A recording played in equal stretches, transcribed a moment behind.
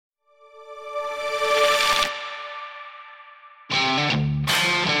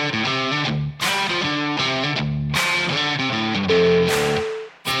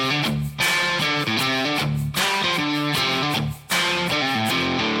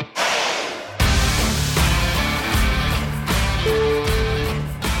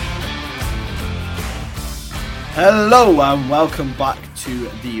Hello and welcome back to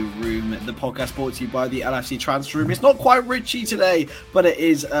The Room, the podcast brought to you by the LFC Transfer Room. It's not quite Richie today, but it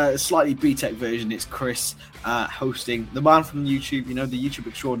is a slightly B-Tech version. It's Chris hosting, the man from YouTube, the YouTube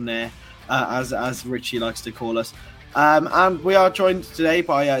extraordinaire, as Richie likes to call us. And we are joined today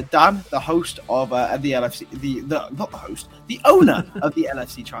by Dan, the host of the LFC, the owner of the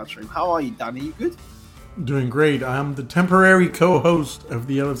LFC Transfer Room. How are you, Dan? Are you good? Doing great. I'm the temporary co-host of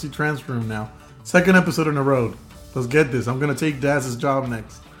the LFC Transfer Room now. Second episode in a row. Let's get this. I'm going to take Daz's job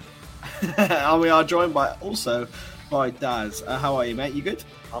next. And we are joined by Daz. How are you, mate? You good?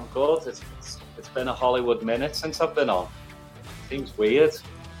 I'm good. It's been a Hollywood minute since I've been on. Seems weird.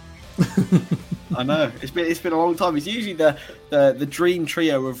 I know. It's been a long time. It's usually the dream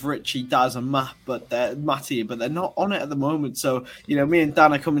trio of Richie, Daz, and Matty, but they're not on it at the moment. So, me and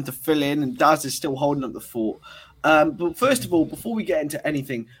Dan are coming to fill in, and Daz is still holding up the fort. But first of all, before we get into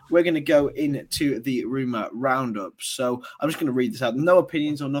anything, we're going to go into the rumour roundup. So I'm just going to read this out. No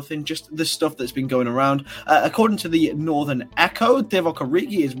opinions or nothing, just the stuff that's been going around. According to the Northern Echo, Divock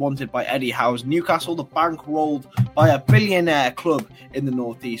Origi is wanted by Eddie Howe's Newcastle. The bankrolled by a billionaire club in the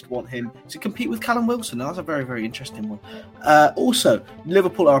Northeast want him to compete with Callum Wilson. Now, that's a very, very interesting one. Also,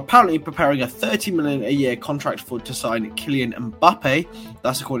 Liverpool are apparently preparing a $30 million a year contract to sign Kylian Mbappe.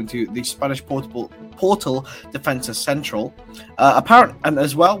 That's according to the Spanish portal Defensa Central. And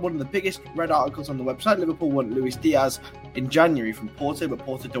as well, one of the biggest red articles on the website, Liverpool want Luis Diaz in January from Porto, but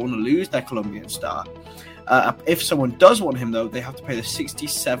Porto don't want to lose their Colombian star. If someone does want him, though, they have to pay the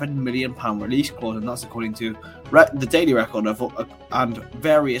 £67 million release clause, and that's according to the Daily Record and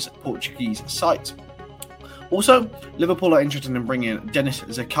various Portuguese sites. Also, Liverpool are interested in bringing Dennis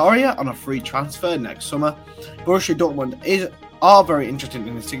Zakaria on a free transfer next summer. Borussia Dortmund are very interested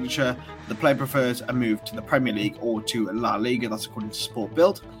in his signature. The player prefers a move to the Premier League or to La Liga, that's according to Sport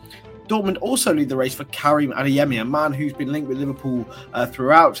Bild. Dortmund also lead the race for Karim Adeyemi, a man who's been linked with Liverpool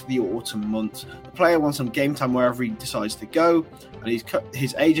throughout the autumn months. The player wants some game time wherever he decides to go, and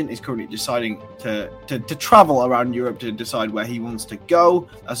his agent is currently deciding to travel around Europe to decide where he wants to go.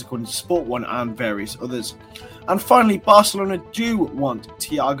 That's according to Sport 1 and various others. And finally, Barcelona do want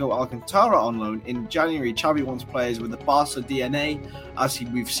Thiago Alcantara on loan in January. Xavi wants players with the Barca DNA, as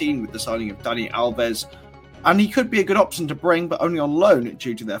we've seen with the signing of Dani Alves. And he could be a good option to bring, but only on loan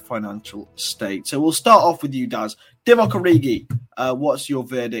due to their financial state. So we'll start off with you, Daz. Divock Origi, what's your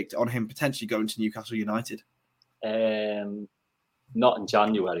verdict on him potentially going to Newcastle United? Not in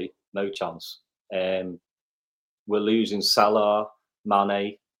January, no chance. We're losing Salah,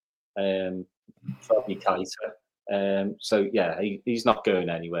 Mane, probably Keita. So yeah, he's not going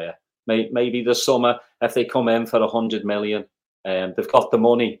anywhere. Maybe this summer, if they come in for 100 million, they've got the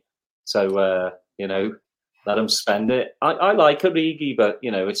money. So, let him spend it. I like Origi, but,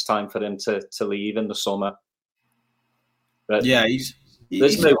 it's time for him to leave in the summer. But yeah,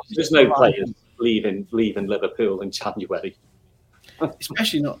 there's no players leaving Liverpool in January.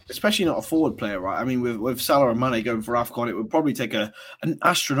 especially not a forward player, right? I mean, with Salah and Mane going for AFCON, it would probably take an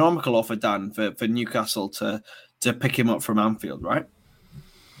astronomical offer, Dan, for Newcastle to pick him up from Anfield, right?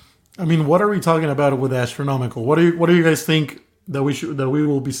 I mean, what are we talking about with astronomical? What do you guys think that we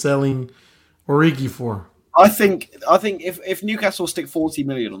will be selling Origi for? I think if Newcastle stick 40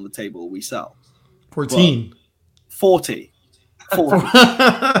 million on the table, we sell. 14. 40. I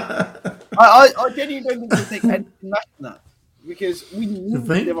genuinely don't think we'll take anything less than that, because we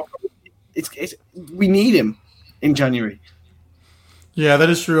need him in January. Yeah, that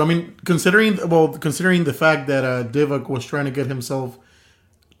is true. I mean, considering the fact that Divock was trying to get himself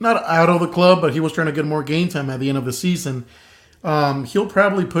not out of the club, but he was trying to get more game time at the end of the season, he'll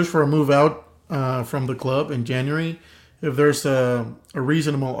probably push for a move out from the club in January if there's a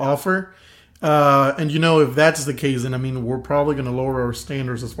reasonable offer. And if that's the case, then I mean we're probably going to lower our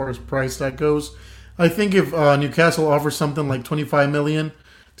standards as far as price tag goes. I think if Newcastle offers something like 25 million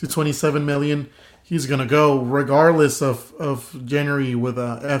to 27 million, he's going to go regardless of January with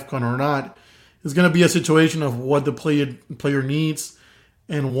AFCON or not. It's going to be a situation of what the player needs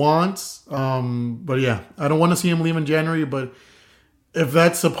and wants. But yeah, I don't want to see him leave in January, but if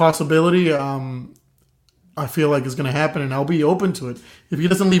that's a possibility, I feel like it's going to happen, and I'll be open to it. If he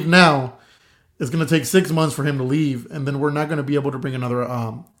doesn't leave now, it's going to take 6 months for him to leave, and then we're not going to be able to bring another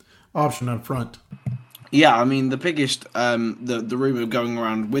option up front. Yeah, I mean, the biggest the rumor going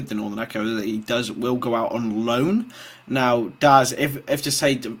around with the Northern Echo is that he will go out on loan. Now, Daz, if to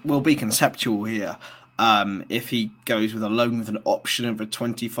say we'll be conceptual here, if he goes with a loan with an option of a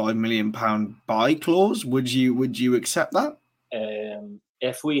 £25 million buy clause, would you accept that?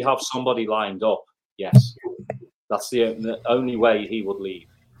 If we have somebody lined up, yes. That's the only way he would leave.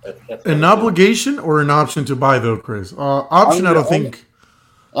 An obligation or an option to buy, though, Chris? Option, I don't think.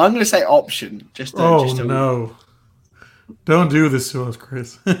 I'm going to say option. No. Don't do this to us,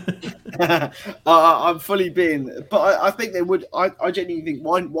 Chris. I'm fully being, but I think they would. I genuinely think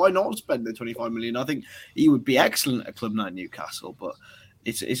why not spend the 25 million? I think he would be excellent at club night Newcastle, but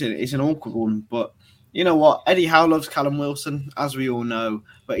it's an awkward one. But you know what? Eddie Howe loves Callum Wilson, as we all know,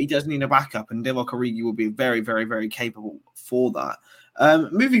 but he does need a backup, and Divock Origi will be very, very, very capable for that.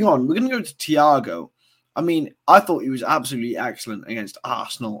 Moving on, we're going to go to Thiago. I mean, I thought he was absolutely excellent against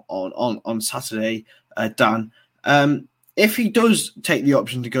Arsenal on Saturday, Dan. If he does take the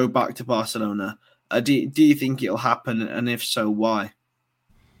option to go back to Barcelona, do you think it'll happen? And if so, why?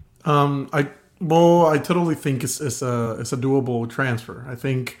 I totally think it's a doable transfer. I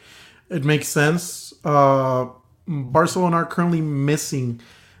think it makes sense. Barcelona are currently missing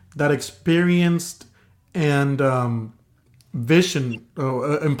that experienced and vision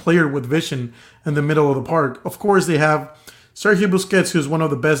and player with vision in the middle of the park. Of course, they have Sergio Busquets, who's one of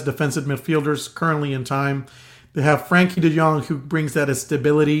the best defensive midfielders currently in time. They have Frankie de Jong, who brings that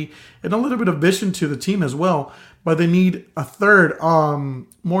stability and a little bit of vision to the team as well. But they need a third,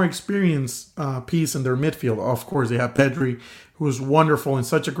 more experienced piece in their midfield. Of course, they have Pedri, who is wonderful and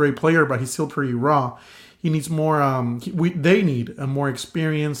such a great player, but he's still pretty raw. He needs more. They need a more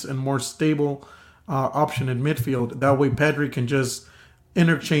experienced and more stable option in midfield. That way, Pedri can just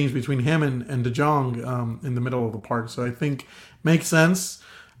interchange between him and de Jong in the middle of the park. So I think makes sense.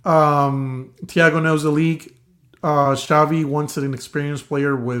 Thiago knows the league. Xavi wants an experienced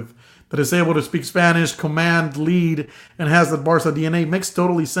player that is able to speak Spanish, command, lead, and has the Barca DNA. Makes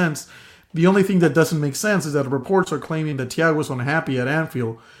totally sense. The only thing that doesn't make sense is that reports are claiming that Thiago's unhappy at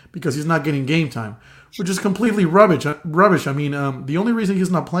Anfield because he's not getting game time, which is completely rubbish. I mean, the only reason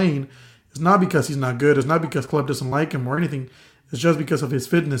he's not playing is not because he's not good. It's not because club doesn't like him or anything. It's just because of his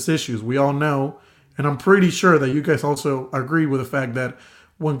fitness issues. We all know, and I'm pretty sure that you guys also agree with the fact that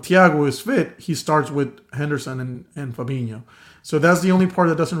when Thiago is fit, he starts with Henderson and Fabinho. So that's the only part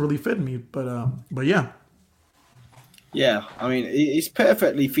that doesn't really fit me. But yeah. Yeah, I mean, it's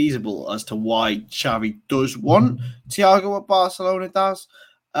perfectly feasible as to why Xavi does want Thiago at Barcelona, does.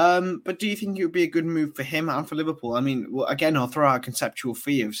 But do you think it would be a good move for him and for Liverpool? I mean, again, I'll throw out a conceptual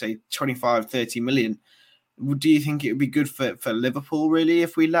fee of, say, 25, 30 million. Do you think it would be good for Liverpool, really,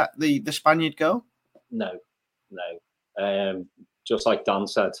 if we let the Spaniard go? No. Just like Dan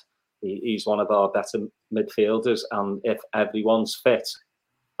said, he's one of our better midfielders. And if everyone's fit,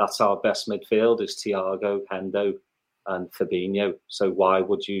 that's our best midfielders, Thiago, Hendo and Fabinho. So why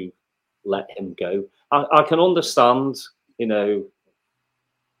would you let him go? I can understand, the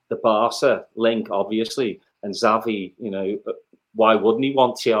Barca link, obviously, and Xavi, why wouldn't he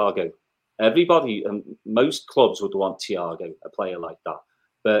want Thiago? Everybody and most clubs would want Thiago, a player like that.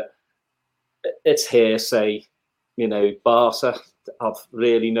 But it's hearsay. Barca have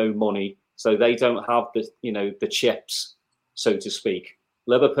really no money, so they don't have the chips, so to speak.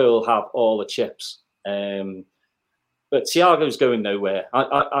 Liverpool have all the chips, but Thiago's going nowhere.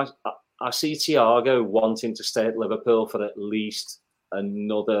 I see Thiago wanting to stay at Liverpool for at least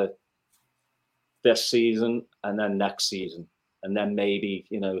another this season and then next season, and then maybe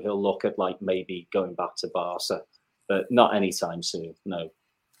he'll look at maybe going back to Barca, but not anytime soon.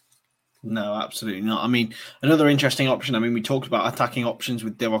 No, absolutely not. I mean, another interesting option. I mean, we talked about attacking options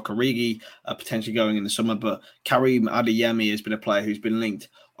with Divock Origi potentially going in the summer, but Karim Adeyemi has been a player who's been linked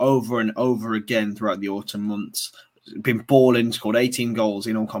over and over again throughout the autumn months. Been balling, scored 18 goals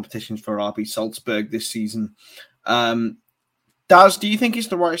in all competitions for RB Salzburg this season. Daz, do you think it's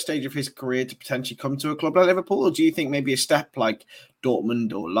the right stage of his career to potentially come to a club like Liverpool, or do you think maybe a step like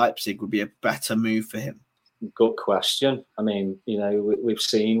Dortmund or Leipzig would be a better move for him? Good question. I mean, we've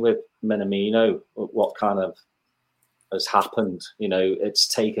seen with Minamino what kind of has happened. It's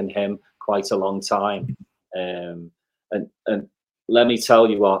taken him quite a long time. And let me tell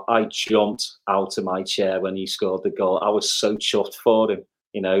you what, I jumped out of my chair when he scored the goal. I was so chuffed for him.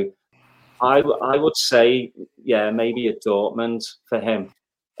 I would say, maybe at Dortmund for him,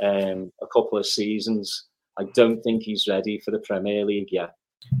 a couple of seasons. I don't think he's ready for the Premier League yet.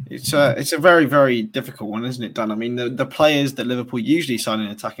 It's a very, very difficult one, isn't it, Dan? I mean, the players that Liverpool usually sign in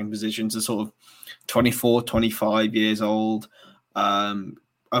attacking positions are sort of 24, 25 years old.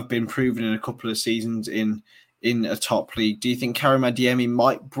 I've been proven in a couple of seasons in a top league. Do you think Karim Adeyemi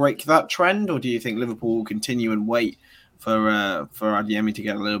might break that trend, or do you think Liverpool will continue and wait for Adeyemi to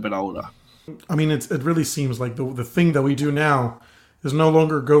get a little bit older? I mean, it really seems like the thing that we do now is no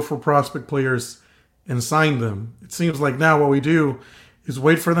longer go for prospect players and sign them. It seems like now what we do is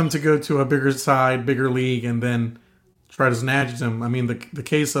wait for them to go to a bigger side, bigger league, and then try to snatch him. I mean, the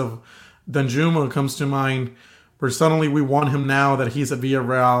case of Danjuma comes to mind, where suddenly we want him now that he's at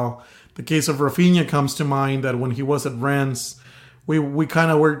Villarreal. The case of Rafinha comes to mind, that when he was at Rennes, we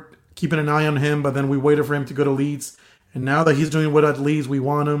kind of were keeping an eye on him, but then we waited for him to go to Leeds. And now that he's doing well at Leeds, we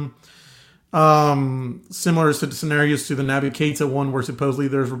want him. Similar to the scenarios to the Naby Keita one, where supposedly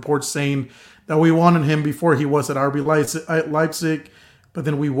there's reports saying that we wanted him before he was at RB Leipzig, but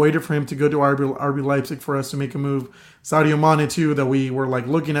then we waited for him to go to RB Leipzig for us to make a move. Sadio Mane too, that we were like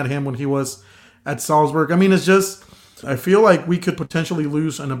looking at him when he was at Salzburg. I mean, it's just, I feel like we could potentially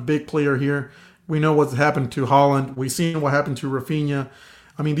lose on a big player here. We know what's happened to Haaland. We've seen what happened to Rafinha.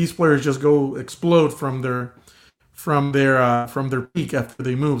 I mean, these players just explode from their peak after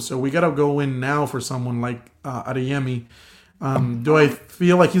they move. So we got to go in now for someone like Adeyemi. Do I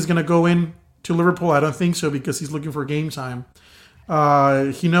feel like he's going to go in to Liverpool? I don't think so, because he's looking for game time.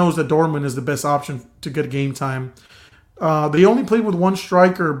 He knows that Dortmund is the best option to get game time. They only played with one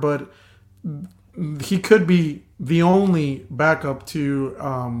striker, but he could be the only backup to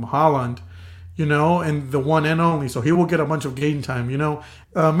Haaland, and the one and only. So he will get a bunch of game time,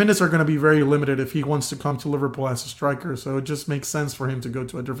 Minutes are going to be very limited if he wants to come to Liverpool as a striker. So it just makes sense for him to go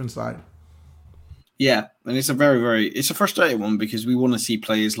to a different side. Yeah, and it's a frustrating one, because we want to see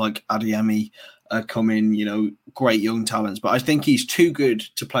players like Adeyemi come in, great young talents. But I think he's too good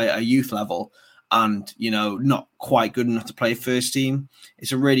to play at a youth level, and, not quite good enough to play first team.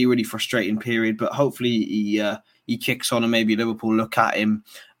 It's a really, really frustrating period, but hopefully he kicks on and maybe Liverpool look at him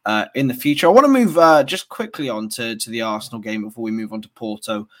in the future. I want to move just quickly on to the Arsenal game before we move on to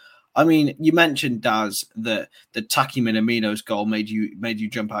Porto. I mean, you mentioned, Daz, that Taki Minamino's goal made you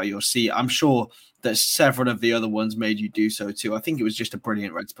jump out of your seat. I'm sure that several of the other ones made you do so too. I think it was just a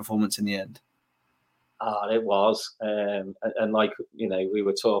brilliant Reds performance in the end. It was. And like, we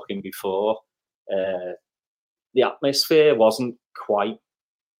were talking before, the atmosphere wasn't quite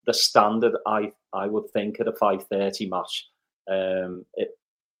the standard I would think at a 5:30 match.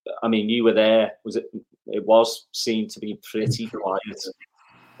 You were there. It was seen to be pretty quiet,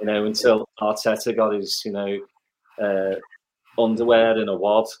 until Arteta got his, underwear in a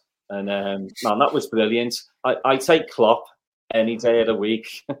wad. And man, that was brilliant. I take Klopp any day of the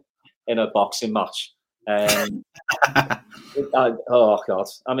week in a boxing match. Oh God!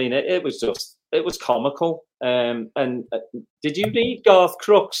 I mean, it was comical. And did you read Garth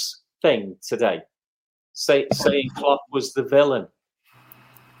Crooks' thing today, saying Klopp was the villain?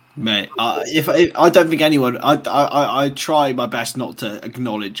 Mate, I don't think anyone. I try my best not to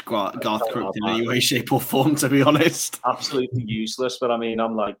acknowledge Garth Crooks in any way, shape, or form. To be honest, absolutely useless. But I mean,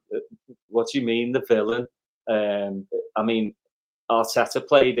 I'm like, what do you mean the villain? I mean, Arteta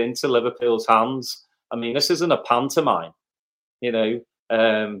played into Liverpool's hands. I mean, this isn't a pantomime,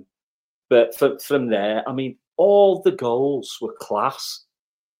 But from there, I mean, all the goals were class.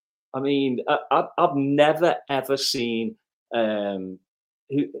 I mean, I've never ever seen.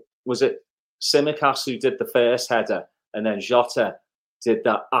 Who was it? Simicast who did the first header, and then Jota did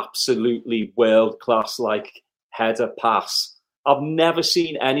that absolutely world class header pass. I've never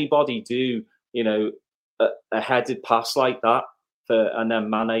seen anybody do a headed pass like that. And then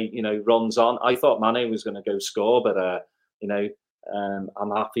Mane, runs on. I thought Mane was going to go score, but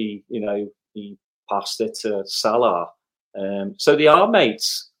I'm happy. He passed it to Salah. So they are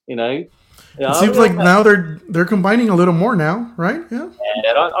mates. It seems like now they're combining a little more now, right? Yeah.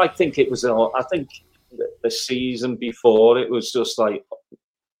 I think it was. I think the season before it was just like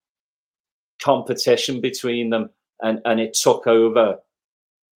competition between them, and it took over.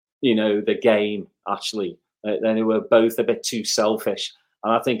 The game actually. Then they were both a bit too selfish,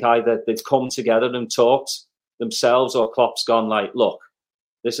 and I think either they've come together and talked themselves, or Klopp's gone like, look,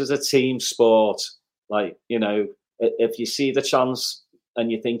 this is a team sport. If you see the chance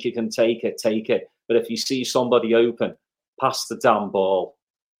and you think you can take it, take it. But if you see somebody open, pass the damn ball,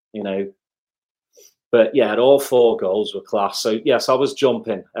 But yeah, all 4 goals were class. So yes, I was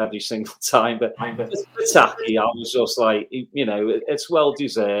jumping every single time. But Taki, I was just like, it's well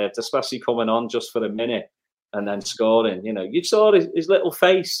deserved, especially coming on just for a minute and then scoring. You saw his little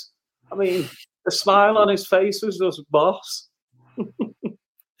face. I mean, the smile on his face was just boss.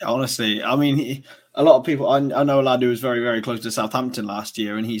 Honestly, I mean, a lot of people. I know a lad who was very, very close to Southampton last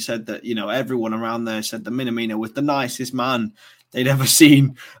year, and he said that everyone around there said that Minamino was the nicest man they'd ever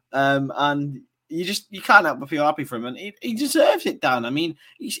seen, and you can't help but feel happy for him, and he deserves it, Dan. I mean,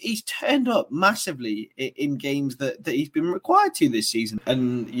 he's turned up massively in games that he's been required to this season,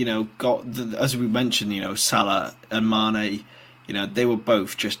 and got as we mentioned, Salah and Mane, they were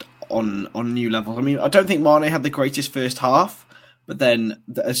both just on new levels. I mean, I don't think Mane had the greatest first half, But then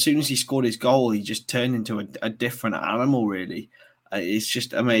as soon as he scored his goal, he just turned into a different animal, really. It's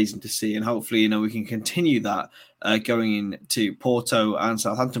just amazing to see. And hopefully, we can continue that going into Porto and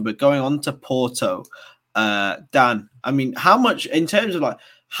Southampton. But going on to Porto, Dan, I mean, how much, in terms of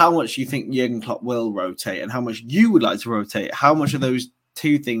how much you think Jurgen Klopp will rotate and how much you would like to rotate, how much are those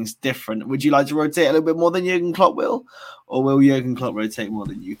two things different? Would you like to rotate a little bit more than Jurgen Klopp will? Or will Jurgen Klopp rotate more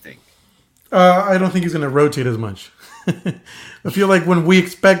than you think? I don't think he's going to rotate as much. I feel like when we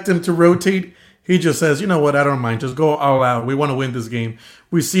expect him to rotate, he just says, you know what, I don't mind. Just go all out. We want to win this game.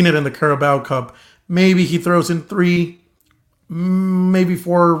 We've seen it in the Carabao Cup. Maybe he throws in 3, maybe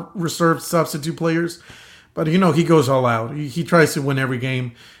 4 reserved substitute players. But, he goes all out. He tries to win every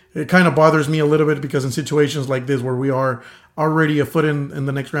game. It kind of bothers me a little bit because in situations like this where we are already a foot in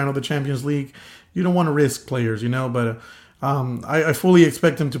the next round of the Champions League, you don't want to risk players, But I fully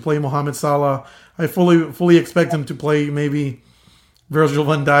expect him to play Mohamed Salah. I fully expect him to play maybe Virgil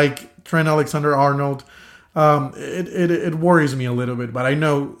van Dijk, Trent Alexander-Arnold. It worries me a little bit, but I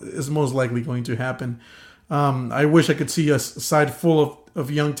know it's most likely going to happen. I wish I could see a side full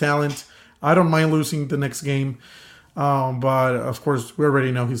of young talent. I don't mind losing the next game, but of course we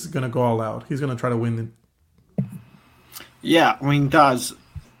already know he's going to go all out. He's going to try to win it. Yeah, I mean,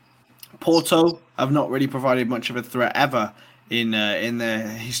 Porto have not really provided much of a threat ever in their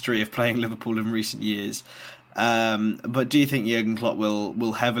history of playing Liverpool in recent years. But do you think Jurgen Klopp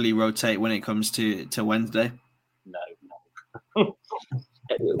will heavily rotate when it comes to Wednesday? No.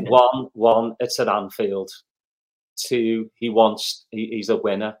 One, it's at Anfield. 2, he's a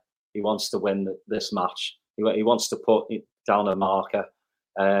winner. He wants to win this match. He wants to put down a marker.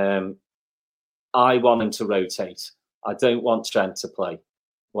 I want him to rotate. I don't want Trent to play.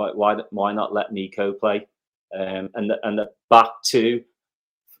 Why not let Nico play? And the back 2,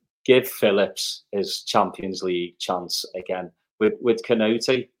 give Phillips his Champions League chance again with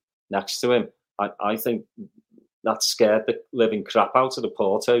Kanote next to him. I think that scared the living crap out of the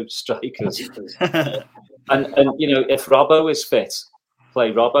Porto strikers. and if Robbo is fit,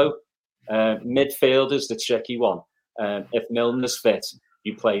 play Robbo. Midfield is the tricky one. If Milner's fit,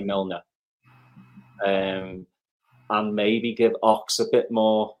 you play Milner. And maybe give Ox a bit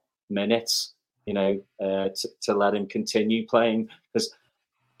more minutes, to let him continue playing, because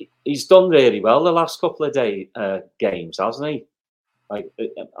he's done really well the last couple of games, hasn't he?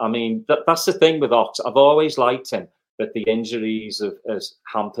 That's the thing with Ox. I've always liked him, but the injuries has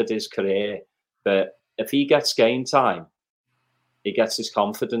hampered his career. But if he gets game time, he gets his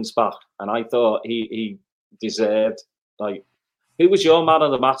confidence back. And I thought he deserved. Who was your man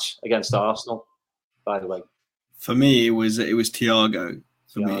of the match against Arsenal, by the way? For me, it was Thiago.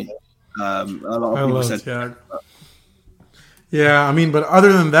 Me, a lot of people said Thiago. Yeah, but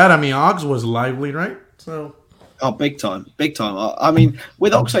other than that, Ox was lively, right? So. Oh, big time. With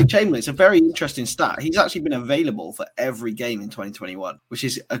Oxlade-Chamberlain, it's a very interesting stat. He's actually been available for every game in 2021, which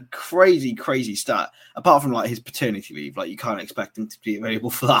is a crazy, crazy stat. Apart from his paternity leave, you can't expect him to be available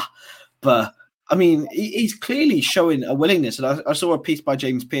for that. But he's clearly showing a willingness. And I saw a piece by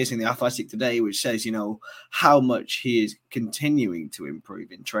James Pearce in The Athletic today, which says, how much he is continuing to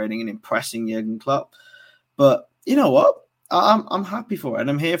improve in training and impressing Jurgen Klopp. But you know what? I'm happy for it and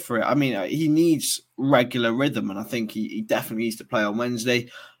I'm here for it. He needs regular rhythm, and I think he definitely needs to play on Wednesday.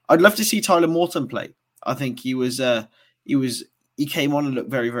 I'd love to see Tyler Morton play. I think he came on and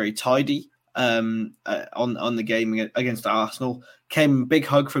looked very, very tidy on the game against Arsenal. Came a big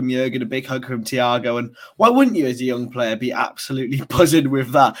hug from Jurgen, a big hug from Thiago, and why wouldn't you, as a young player, be absolutely buzzing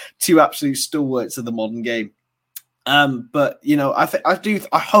with that? 2 absolute stalwarts of the modern game. But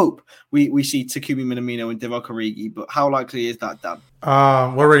I hope we see Takumi Minamino and Divock Origi, but how likely is that, Dan? We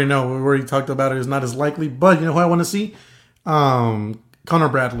already know. We already talked about it. It's not as likely, but you know who I want to see? Connor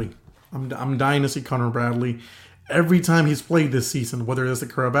Bradley. I'm dying to see Connor Bradley. Every time he's played this season, whether that's the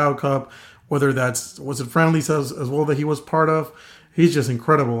Carabao Cup, whether was it friendlies as well that he was part of, he's just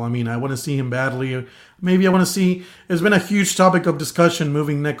incredible. I want to see him badly. Maybe I want to see. It's been a huge topic of discussion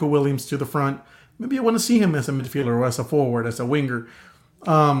moving Neco Williams to the front. Maybe I want to see him as a midfielder or as a forward, as a winger.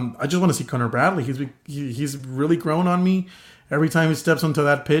 I just want to see Connor Bradley. He's really grown on me. Every time he steps onto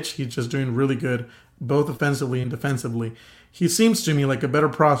that pitch, he's just doing really good, both offensively and defensively. He seems to me like a better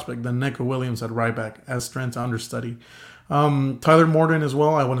prospect than Neco Williams at right back as Trent's understudy. Tyler Morton as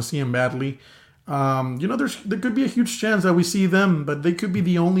well. I want to see him badly. There could be a huge chance that we see them, but they could be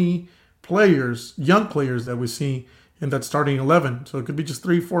the only young players that we see in that starting 11. So it could be just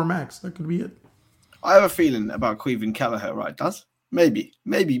 3-4 max. That could be it. I have a feeling about Caoimhin Kelleher, right, Daz? Maybe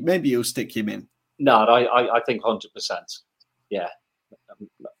you'll stick him in. No, I think 100%. Yeah,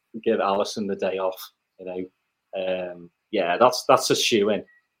 give Alisson the day off. yeah, that's a shoo-in.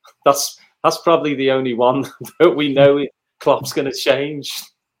 That's probably the only one that we know Klopp's going to change.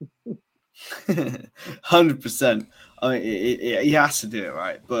 100%. I mean, he has to do it,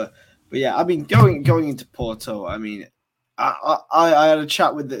 right? But yeah, I mean, going into Porto, I mean, I had a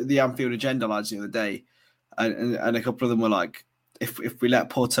chat with the Anfield Agenda lads the other day, and a couple of them were like, if we let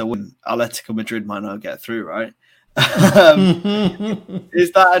Porto win, Atletico Madrid might not get through, right?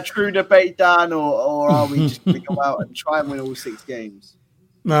 Is that a true debate, Dan, or are we just going to go out and try and win all 6 games?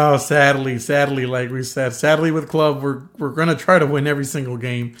 No, sadly, like we said, with Club, we're going to try to win every single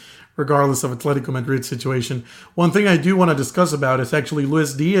game, regardless of Atletico Madrid's situation. One thing I do want to discuss about is actually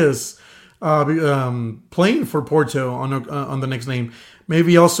Luis Diaz playing for Porto on the next name.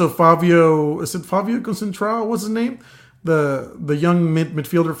 Maybe also Fabio. Is it Fabio Conceição? What's his name? The young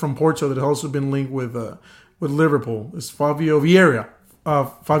midfielder from Porto that has also been linked with Liverpool. Is Fabio Vieira.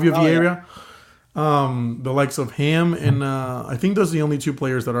 Vieira. Yeah. The likes of him and I think those are the only 2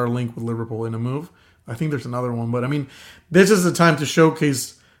 players that are linked with Liverpool in a move. I think there's another one, but I mean, this is the time to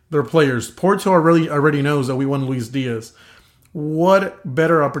showcase their players. Porto already knows that we won Luis Diaz. What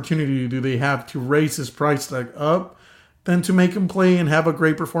better opportunity do they have to raise his price tag up than to make him play and have a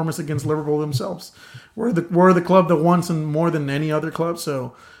great performance against Liverpool themselves? We're the club that wants him more than any other club,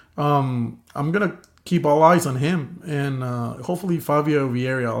 so I'm gonna keep all eyes on him, and hopefully Fabio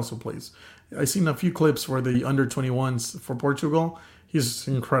Vieira also plays. I've seen a few clips for the under-21s for Portugal. He's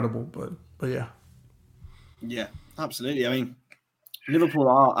incredible, but yeah. Yeah, absolutely. I mean, Liverpool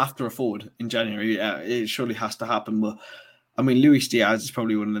are after a forward in January. Yeah, it surely has to happen. But I mean, Luis Diaz is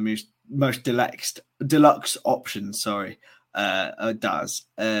probably one of the most deluxe options. Sorry, Daz.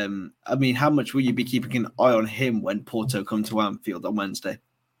 I mean, how much will you be keeping an eye on him when Porto come to Anfield on Wednesday?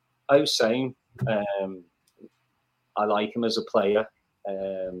 Same. I like him as a player.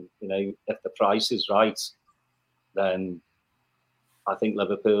 If the price is right, then I think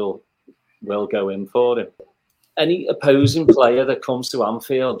Liverpool will go in for him. Any opposing player that comes to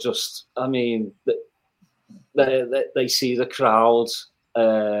Anfield, they see the crowd,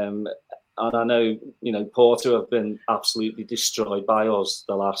 and I know Porto have been absolutely destroyed by us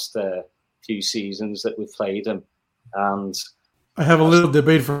the last few seasons that we've played them. And I have a little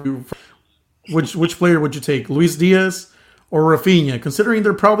debate for you. Which player would you take, Luis Diaz or Rafinha? Considering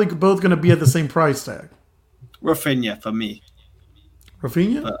they're probably both going to be at the same price tag. Rafinha for me.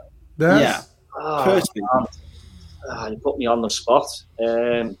 Rafinha? Yeah. Personally, you put me on the spot.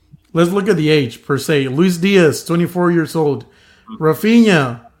 Let's look at the age per se. Luis Diaz, 24 years old.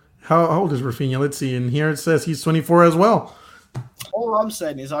 Rafinha, how old is Rafinha? Let's see. And here it says he's 24 as well. All I'm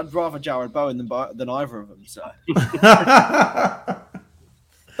saying is I'd rather Jared Bowen than either of them. So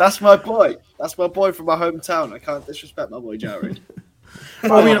that's my boy. That's my boy from my hometown. I can't disrespect my boy Jared.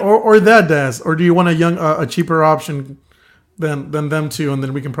 I mean, or that Daz, or do you want a cheaper option than them two, and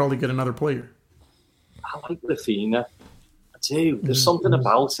then we can probably get another player? I like Rafinha. I do. There's something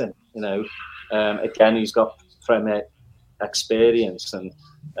about him, Again, he's got Premier experience, and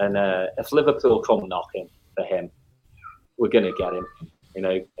if Liverpool come knocking for him, we're going to get him.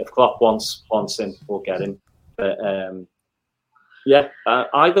 If Klopp wants him, we'll get him. But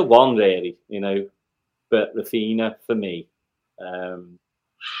either one really. But Rafinha for me.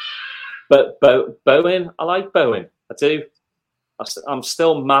 But Bowen, I like Bowen. I do. I'm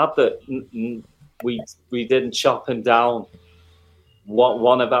still mad that we didn't chop him down.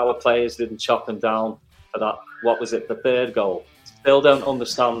 One of our players didn't chop him down for that. What was it? The 3rd goal. Still don't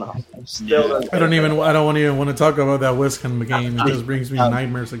understand that. I don't even want to talk about that West Ham game. It just brings me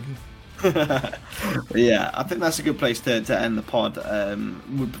nightmares again. Yeah, I think that's a good place to end the pod.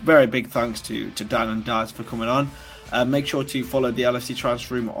 Very big thanks to Dan and Daz for coming on. Make sure to follow the LFC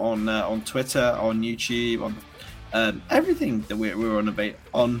Transfer Room on Twitter, on YouTube, on everything that we're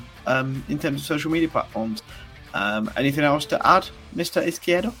on in terms of social media platforms. Anything else to add, Mr.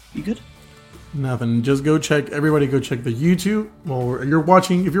 Izquierdo? You good? Nothing. Just everybody go check the YouTube. Well, if you're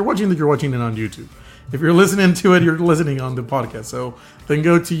watching it on YouTube. If you're listening to it, you're listening on the podcast. So then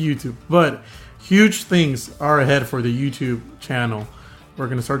go to YouTube. But huge things are ahead for the YouTube channel. We're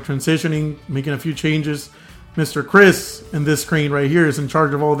going to start transitioning, making a few changes. Mr. Chris in this screen right here is in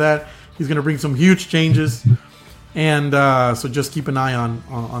charge of all that. He's going to bring some huge changes. And so just keep an eye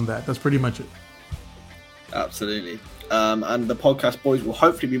on that. That's pretty much it. Absolutely. And the podcast boys will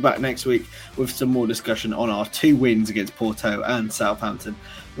hopefully be back next week with some more discussion on our 2 wins against Porto and Southampton.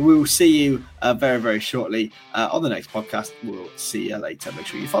 We will see you very, very shortly on the next podcast. We'll see you later. Make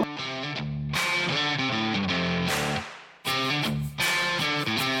sure you follow.